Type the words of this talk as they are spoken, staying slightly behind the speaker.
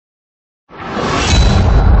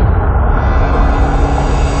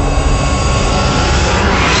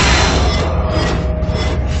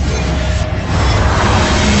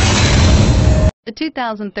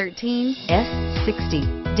2013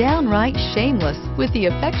 S60. Downright shameless with the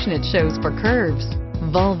affection it shows for curves.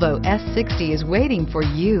 Volvo S60 is waiting for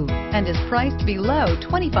you and is priced below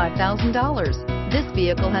 $25,000. This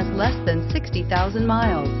vehicle has less than 60,000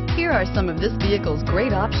 miles. Here are some of this vehicle's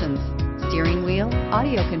great options: steering wheel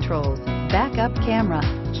audio controls, backup camera,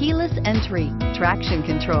 keyless entry, traction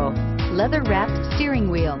control, leather-wrapped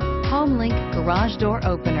steering wheel, HomeLink garage door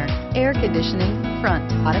opener, air conditioning, front,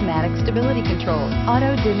 automatic stability control,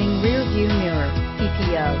 auto-dimming rear view mirror,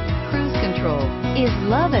 PPO, cruise control. Is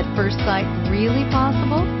love at first sight really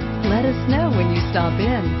possible? Let us know when you stop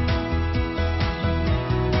in.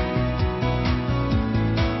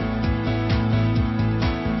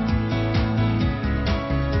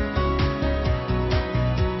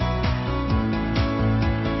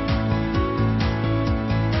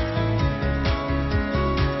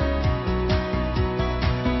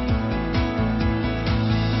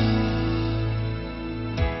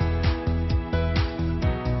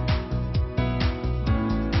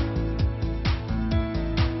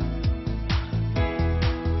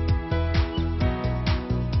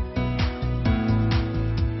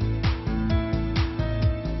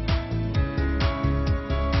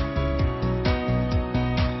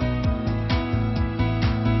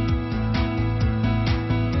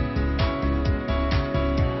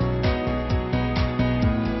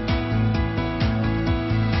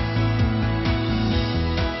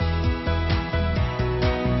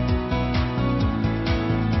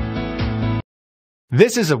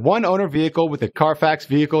 This is a one-owner vehicle with a Carfax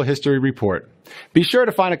Vehicle History Report. Be sure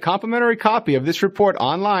to find a complimentary copy of this report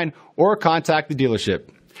online or contact the dealership.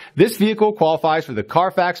 This vehicle qualifies for the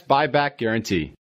Carfax Buyback Guarantee.